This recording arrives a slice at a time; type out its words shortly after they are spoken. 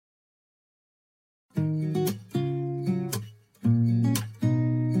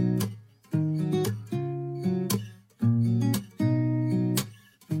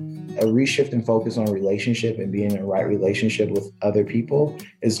a reshift and focus on relationship and being in a right relationship with other people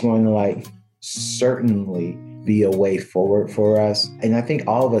is going to like certainly be a way forward for us. And I think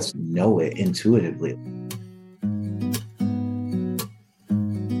all of us know it intuitively.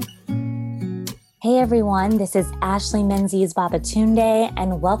 Hey everyone, this is Ashley Menzies Babatunde,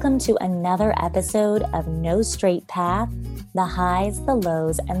 and welcome to another episode of No Straight Path, the highs, the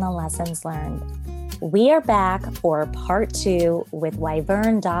lows, and the lessons learned. We are back for part 2 with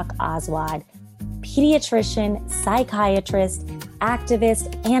Yvorn Doc Aswad, pediatrician, psychiatrist,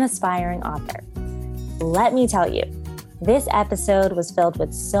 activist, and aspiring author. Let me tell you, this episode was filled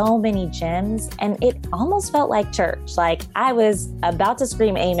with so many gems, and it almost felt like church. Like I was about to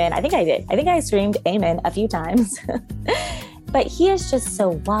scream amen. I think I did. I think I screamed amen a few times. But he is just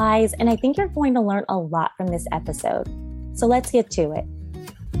so wise, and I think you're going to learn a lot from this episode. So let's get to it.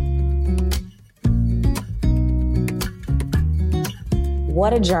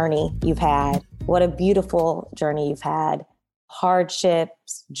 What a journey you've had. What a beautiful journey you've had.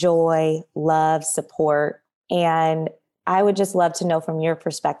 Hardships, joy, love, support, and I would just love to know from your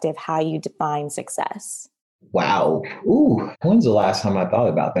perspective how you define success. Wow. Ooh, when's the last time I thought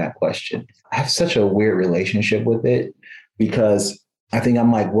about that question? I have such a weird relationship with it because I think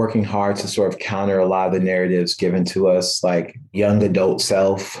I'm like working hard to sort of counter a lot of the narratives given to us, like young adult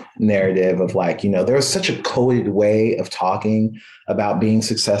self narrative of like, there's such a coded way of talking about being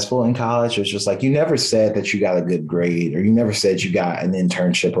successful in college. It's just like, you never said that you got a good grade or you never said you got an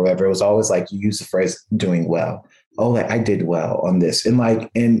internship or whatever. It was always like, you use the phrase doing well. Oh, like I did well on this.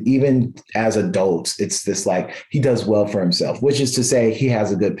 And even as adults, it's this like, he does well for himself, which is to say he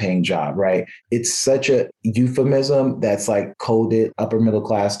has a good paying job, right? It's such a euphemism that's like coded upper middle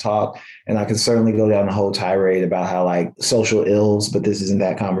class talk. And I can certainly go down the whole tirade about how like social ills, but this isn't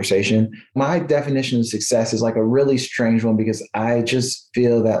that conversation. My definition of success is like a really strange one because I just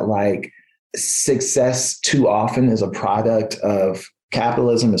feel that like success too often is a product of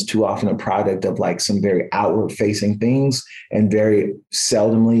capitalism, is too often a product of like some very outward facing things, and very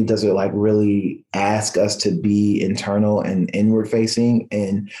seldomly does it like really ask us to be internal and inward facing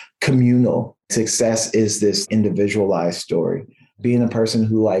and communal. Success is this individualized story. Being a person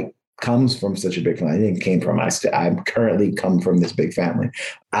who like comes from such a big family, I didn't came from, I currently come from this big family.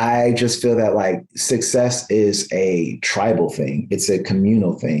 I just feel that like success is a tribal thing. It's a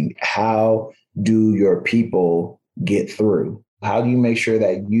communal thing. How do your people get through? How do you make sure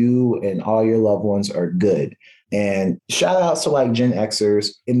that you and all your loved ones are good? And shout outs to like Gen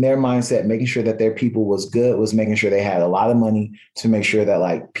Xers in their mindset, making sure that their people was good, was making sure they had a lot of money to make sure that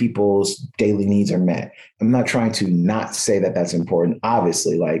like people's daily needs are met. I'm not trying to not say that that's important.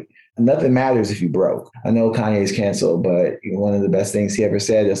 Obviously, like nothing matters if you broke. I know Kanye's canceled, but one of the best things he ever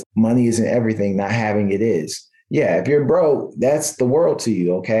said is money isn't everything, not having it is. Yeah, if you're broke, that's the world to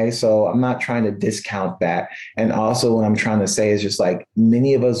you. Okay. So I'm not trying to discount that. And also what I'm trying to say is just like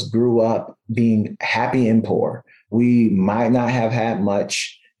many of us grew up being happy and poor. We might not have had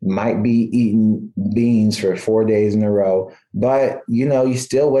much, might be eating beans for 4 days in a row, but you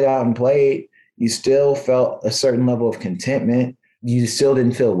still went out and played. You still felt a certain level of contentment. You still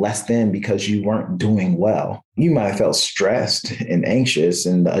didn't feel less than because you weren't doing well. You might have felt stressed and anxious,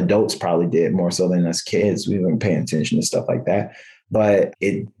 and the adults probably did more so than us kids. We weren't paying attention to stuff like that. But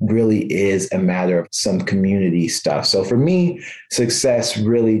it really is a matter of some community stuff. So for me, success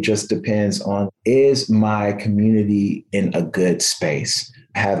really just depends on, is my community in a good space?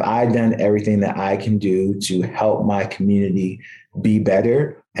 Have I done everything that I can do to help my community be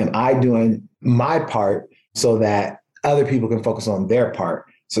better? Am I doing my part so that other people can focus on their part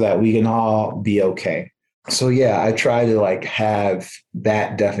so that we can all be okay? So yeah, I try to like have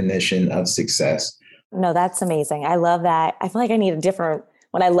that definition of success. No, that's amazing. I love that. I feel like I need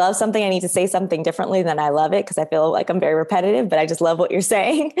when I love something, I need to say something differently than I love it because I feel like I'm very repetitive, but I just love what you're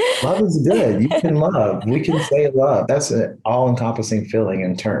saying. Love is good. You can love. We can say love. That's an all-encompassing feeling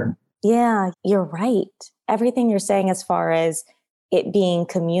and term. Yeah, you're right. Everything you're saying as far as it being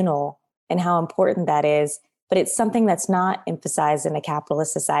communal and how important that is, but it's something that's not emphasized in a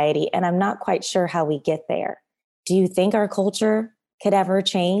capitalist society. And I'm not quite sure how we get there. Do you think our culture could ever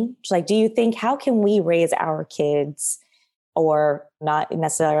change? Like, do you think, how can we raise our kids, or not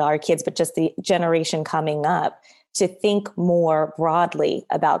necessarily our kids, but just the generation coming up, to think more broadly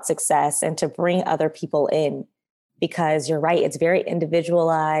about success and to bring other people in? Because you're right, it's very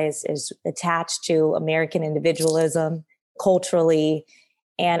individualized, it's attached to American individualism culturally.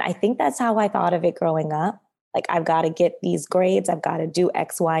 And I think that's how I thought of it growing up. Like, I've got to get these grades, I've got to do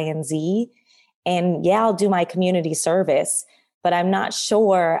X, Y, and Z. And yeah, I'll do my community service, but I'm not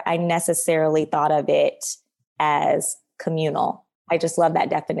sure I necessarily thought of it as communal. I just love that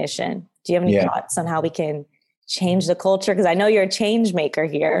definition. Do you have any Yeah. thoughts on how we can change the culture? Because I know you're a change maker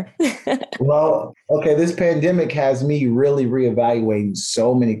here. Well, okay, this pandemic has me really reevaluating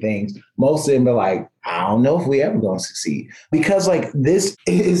so many things. Most of them are like, I don't know if we ever going to succeed because like this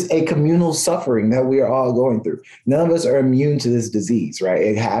is a communal suffering that we are all going through. None of us are immune to this disease, right?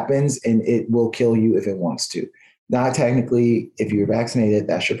 It happens and it will kill you if it wants to. Not technically, if you're vaccinated,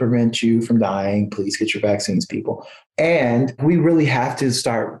 that should prevent you from dying. Please get your vaccines, people. And we really have to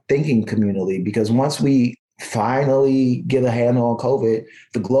start thinking communally because once we finally get a handle on COVID,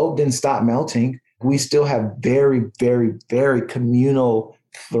 the globe didn't stop melting. We still have very, very, very communal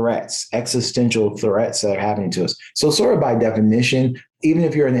threats, existential threats that are happening to us. So, sort of by definition, even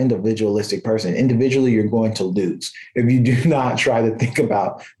if you're an individualistic person, individually, you're going to lose if you do not try to think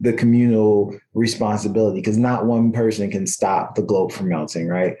about the communal responsibility, because not one person can stop the globe from melting,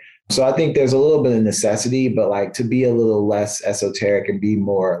 right? So I think there's a little bit of necessity, but like to be a little less esoteric and be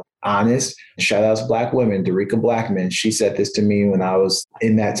more honest. Shout out to Black women, Derica Blackman. She said this to me when I was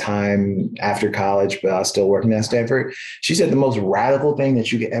in that time after college, but I was still working at Stanford. She said the most radical thing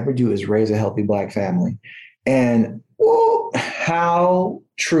that you could ever do is raise a healthy Black family. And well, how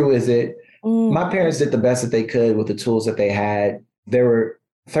true is it? My parents did the best that they could with the tools that they had. They were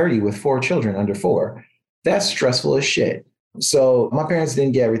 30 with 4 children under 4. That's stressful as shit. So my parents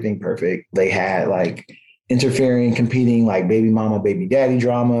didn't get everything perfect. They had like interfering, competing, like baby mama, baby daddy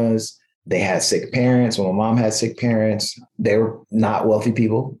dramas. They had sick parents. When my mom had sick parents, they were not wealthy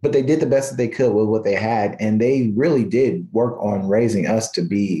people, but they did the best that they could with what they had. And they really did work on raising us to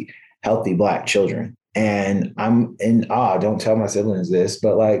be healthy Black children. And I'm in awe. Don't tell my siblings this,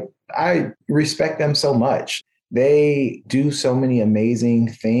 but like, I respect them so much. They do so many amazing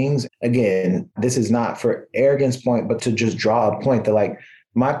things. Again, this is not for arrogance point, but to just draw a point that like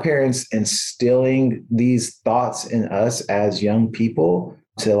my parents instilling these thoughts in us as young people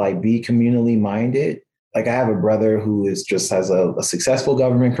to like be communally minded. Like I have a brother who is just has a successful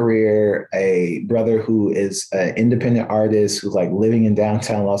government career, a brother who is an independent artist who's like living in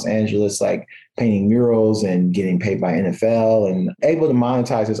downtown Los Angeles, like painting murals and getting paid by NFL and able to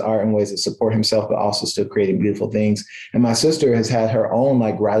monetize his art in ways that support himself, but also still creating beautiful things. And my sister has had her own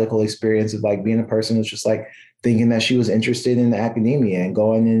like radical experience of like being a person who's just like thinking that she was interested in academia and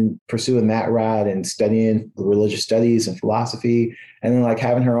going and pursuing that route and studying religious studies and philosophy. And then like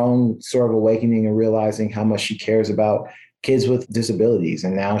having her own sort of awakening and realizing how much she cares about kids with disabilities.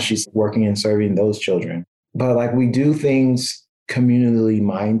 And now she's working and serving those children. But like we do things communally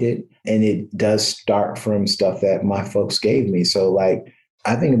minded, and it does start from stuff that my folks gave me. So like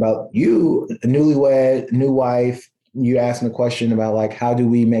I think about you, newlywed, new wife, you asked me a question about like, how do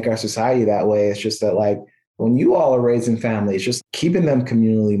we make our society that way? It's just that like, when you all are raising families, just keeping them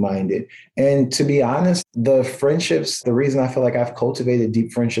communally minded. And to be honest, the friendships, the reason I feel like I've cultivated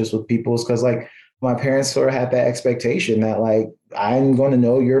deep friendships with people is because like my parents sort of had that expectation that like, I'm going to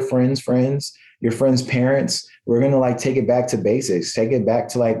know your friends' friends, your friends' parents. We're going to like take it back to basics, take it back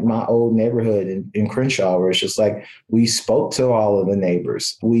to like my old neighborhood in Crenshaw, where it's just like we spoke to all of the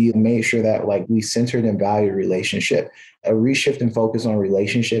neighbors. We made sure that like we centered and valued relationship. A reshift and focus on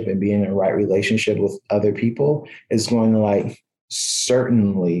relationship and being in a right relationship with other people is going to like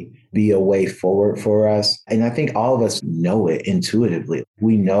certainly be a way forward for us. And I think all of us know it intuitively.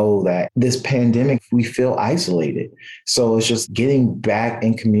 We know that this pandemic, we feel isolated. So it's just getting back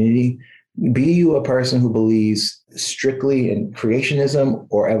in community. Be you a person who believes strictly in creationism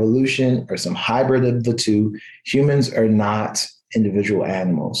or evolution or some hybrid of the two. Humans are not individual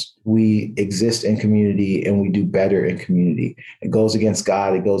animals. We exist in community and we do better in community. It goes against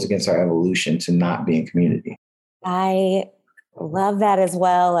God. It goes against our evolution to not be in community. I love that as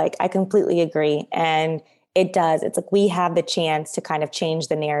well. Like I completely agree. And it does. It's like we have the chance to kind of change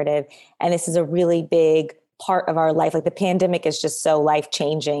the narrative. And this is a really big part of our life. Like the pandemic is just so life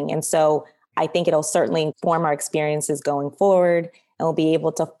changing. And so I think it'll certainly inform our experiences going forward, and we'll be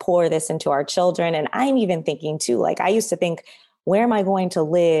able to pour this into our children. And I'm even thinking too, like I used to think, where am I going to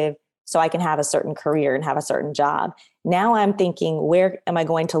live so I can have a certain career and have a certain job? Now I'm thinking, where am I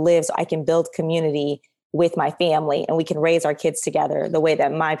going to live so I can build community with my family and we can raise our kids together the way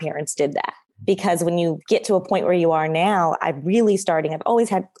that my parents did that? Because when you get to a point where you are now, I've always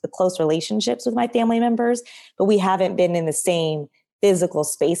had close relationships with my family members, but we haven't been in the same physical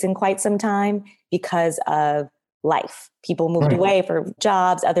space in quite some time because of life. People moved away for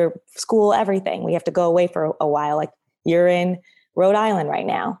jobs, other school, everything. We have to go away for a while. Like you're in Rhode Island right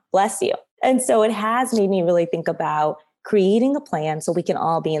now. Bless you. And so it has made me really think about creating a plan so we can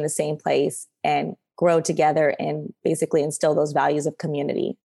all be in the same place and grow together and basically instill those values of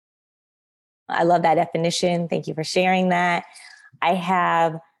community. I love that definition. Thank you for sharing that. I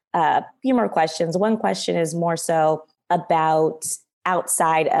have a few more questions. One question is more so about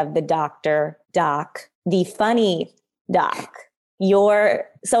outside of the doctor, Doc, the funny Doc. Your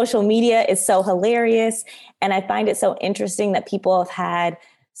social media is so hilarious. And I find it so interesting that people have had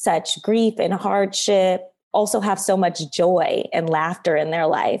such grief and hardship, also have so much joy and laughter in their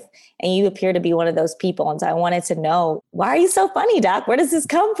life. And you appear to be one of those people. And so I wanted to know, why are you so funny, Doc? Where does this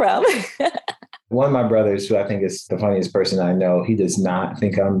come from? One of my brothers, who I think is the funniest person I know, he does not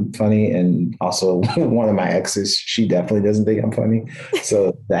think I'm funny. And also one of my exes, she definitely doesn't think I'm funny.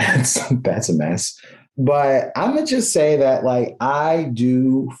 So that's a mess. But I'm going to just say that, like, I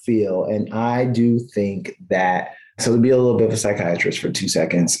do feel and I do think that, so to be a little bit of a psychiatrist for 2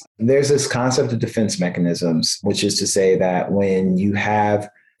 seconds, there's this concept of defense mechanisms, which is to say that when you have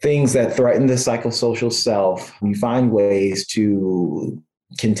things that threaten the psychosocial self, you find ways to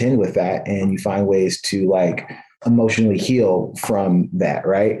contend with that, and you find ways to like emotionally heal from that,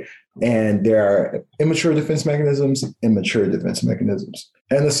 right? And there are immature defense mechanisms, immature defense mechanisms.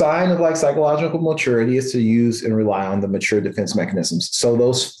 And the sign of like psychological maturity is to use and rely on the mature defense mechanisms. So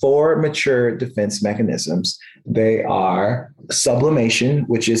those 4 mature defense mechanisms, they are sublimation,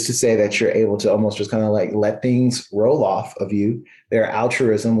 which is to say that you're able to almost just kind of like let things roll off of you. They're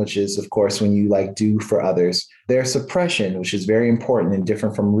altruism, which is, of course, when you like do for others. There's suppression, which is very important and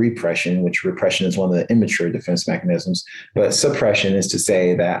different from repression, which repression is one of the immature defense mechanisms. But suppression is to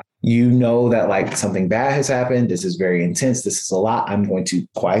say that you know that like something bad has happened. This is very intense. This is a lot. I'm going to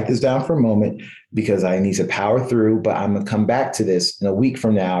quiet this down for a moment because I need to power through, but I'm going to come back to this in a week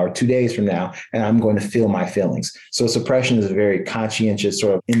from now or 2 days from now, and I'm going to feel my feelings. So suppression is a very conscientious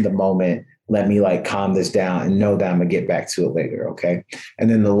sort of in the moment. Let me like calm this down and know that I'm gonna get back to it later. Okay. And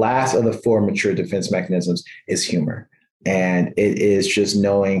then the last of the 4 mature defense mechanisms is humor. And it is just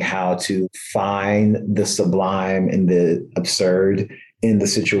knowing how to find the sublime and the absurd in the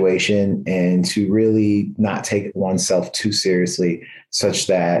situation and to really not take oneself too seriously, such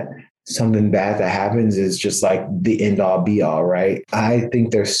that something bad that happens is just like the end all be all, right? I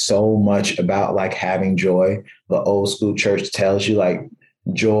think there's so much about like having joy. The old school church tells you like,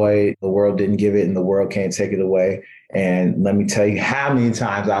 joy, the world didn't give it and the world can't take it away. And let me tell you how many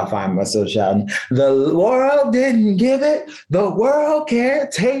times I'll find myself shouting, the world didn't give it, the world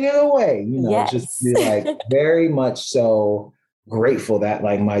can't take it away. You know, Yes. Just be like very much so grateful that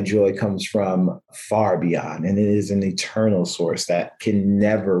like my joy comes from far beyond. And it is an eternal source that can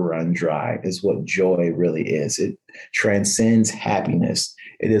never run dry, is what joy really is. It transcends happiness.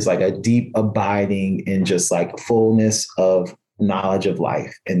 It is like a deep abiding in just like fullness of knowledge of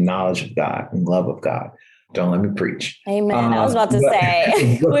life and knowledge of God and love of God. Don't let me preach. Amen. I was about to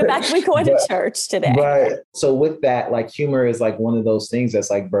say, we're actually going to church today. But so with that, like humor is like one of those things that's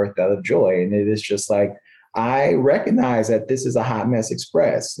like birthed out of joy. And it is just like, I recognize that this is a hot mess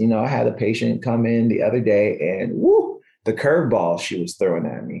express. You know, I had a patient come in the other day and woo, the curveball she was throwing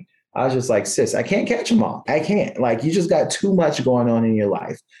at me. I was just like, sis, I can't catch them all. I can't. Like, you just got too much going on in your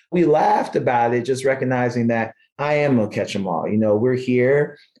life. We laughed about it, just recognizing that I am gonna catch them all. You know, we're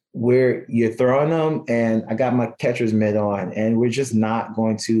here, you're throwing them, and I got my catcher's mitt on, and we're just not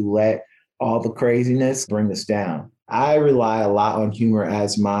going to let all the craziness bring us down. I rely a lot on humor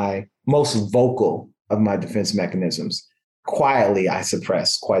as my most vocal of my defense mechanisms. Quietly, I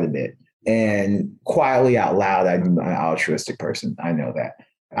suppress quite a bit, and quietly out loud, I'm an altruistic person. I know that.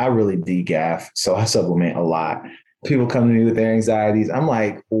 I really degaff, so I supplement a lot. People come to me with their anxieties. I'm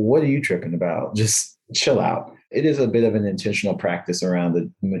like, what are you tripping about? Just chill out. It is a bit of an intentional practice around the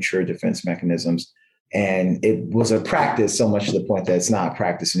mature defense mechanisms. And it was a practice so much to the point that it's not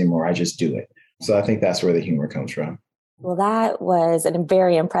practice anymore. I just do it. So I think that's where the humor comes from. Well, that was a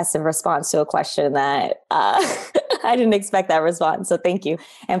very impressive response to a question that I didn't expect that response. So thank you.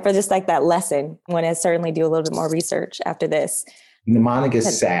 And for just like that lesson, I'm going to certainly do a little bit more research after this. Mnemonic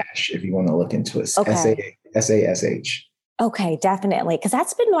is SASH, if you want to look into it. Okay. SASH. Okay, definitely. Because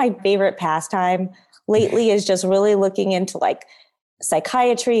that's been my favorite pastime lately, is just really looking into like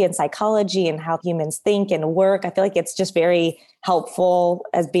psychiatry and psychology and how humans think and work. I feel like it's just very helpful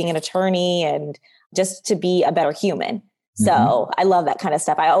as being an attorney and just to be a better human. So I love that kind of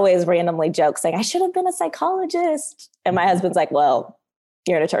stuff. I always randomly joke saying, I should have been a psychologist. And my husband's like, well,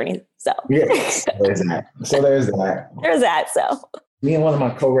 you're an attorney. So yes, there's that. There's that. So me and one of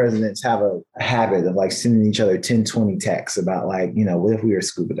my co-residents have a habit of like sending each other 10, 20 texts about like, you know, what if we were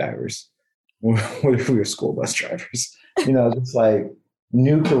scuba divers? What if we were school bus drivers? You know, just like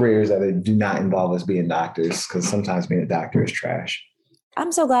new careers that do not involve us being doctors, because sometimes being a doctor is trash.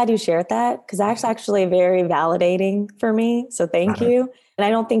 I'm so glad you shared that, because that's actually very validating for me. So thank you. And I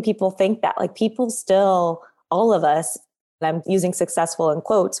don't think people think that, like, people still, all of us I'm using successful in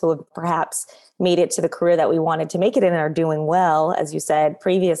quotes, who have perhaps made it to the career that we wanted to make it in and are doing well, as you said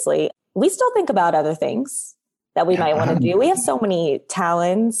previously. We still think about other things that we might want to do. We have so many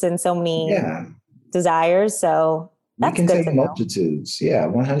talents and so many desires. So we can take multitudes. Yeah,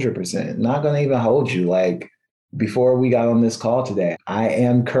 100%. Not going to even hold you. Like before we got on this call today, I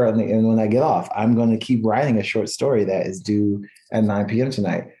am currently, and when I get off, I'm going to keep writing a short story that is due at 9 p.m.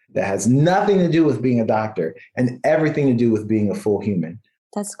 tonight that has nothing to do with being a doctor and everything to do with being a full human.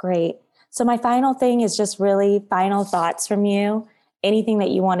 That's great. So my final thing is just really final thoughts from you. Anything that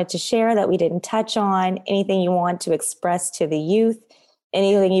you wanted to share that we didn't touch on, anything you want to express to the youth,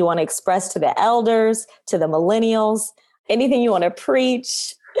 anything you want to express to the elders, to the millennials, anything you want to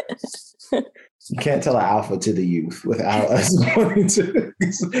preach. You can't tell an alpha to the youth without us going to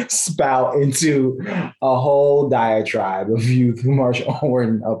spout into a whole diatribe of youth who march onward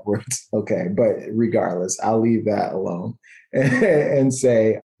and upwards. Okay, but regardless, I'll leave that alone and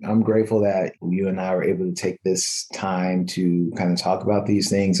say, I'm grateful that you and I were able to take this time to kind of talk about these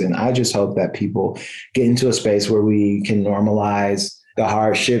things. And I just hope that people get into a space where we can normalize the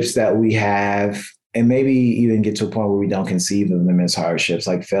hardships that we have and maybe even get to a point where we don't conceive of them as hardships.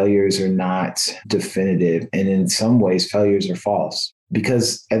 Like failures are not definitive. And in some ways, failures are false.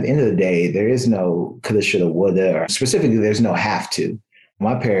 Because at the end of the day, there is no coulda, shoulda, woulda, or specifically, there's no have to.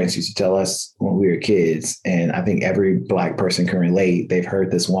 My parents used to tell us when we were kids, and I think every Black person can relate, they've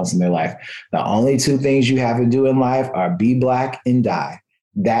heard this once in their life. The only two things you have to do in life are be Black and die.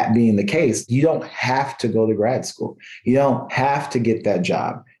 That being the case, you don't have to go to grad school. You don't have to get that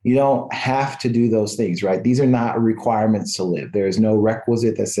job. You don't have to do those things, right? These are not requirements to live. There is no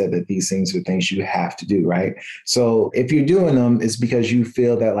requisite that said that these things are things you have to do, right? So if you're doing them, it's because you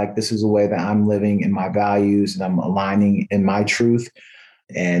feel that like this is a way that I'm living in my values and I'm aligning in my truth.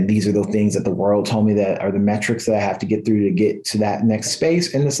 And these are the things that the world told me that are the metrics that I have to get through to get to that next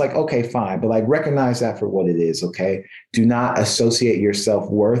space. And it's like, okay, fine. But like recognize that for what it is. Okay. Do not associate your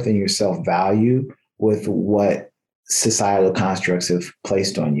self-worth and your self-value with what societal constructs have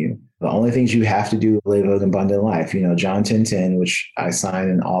placed on you. The only things you have to do is live an abundant life. You know, John 10:10, which I sign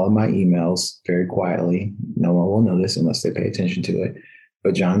in all of my emails very quietly. No one will notice unless they pay attention to it.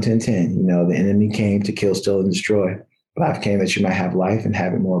 But John 10:10, you know, the enemy came to kill, steal, and destroy. Life came that you might have life and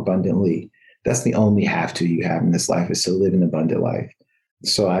have it more abundantly. That's the only have to you have in this life, is to live an abundant life.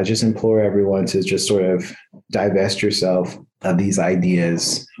 So I just implore everyone to just sort of divest yourself of these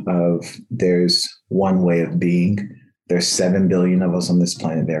ideas of there's one way of being. There's 7 billion of us on this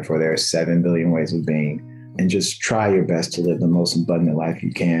planet. Therefore, there are 7 billion ways of being. And just try your best to live the most abundant life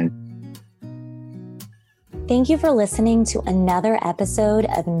you can. Thank you for listening to another episode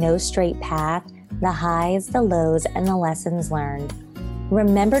of No Straight Path, the highs, the lows, and the lessons learned.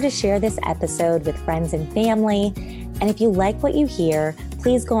 Remember to share this episode with friends and family. And if you like what you hear,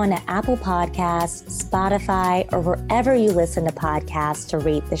 please go on to Apple Podcasts, Spotify, or wherever you listen to podcasts to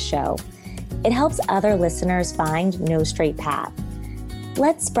rate the show. It helps other listeners find No Straight Path.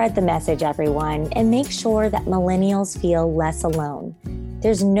 Let's spread the message, everyone, and make sure that millennials feel less alone.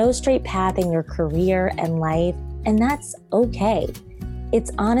 There's no straight path in your career and life, and that's okay. It's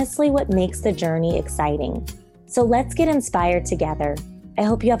honestly what makes the journey exciting. So let's get inspired together. I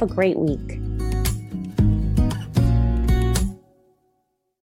hope you have a great week.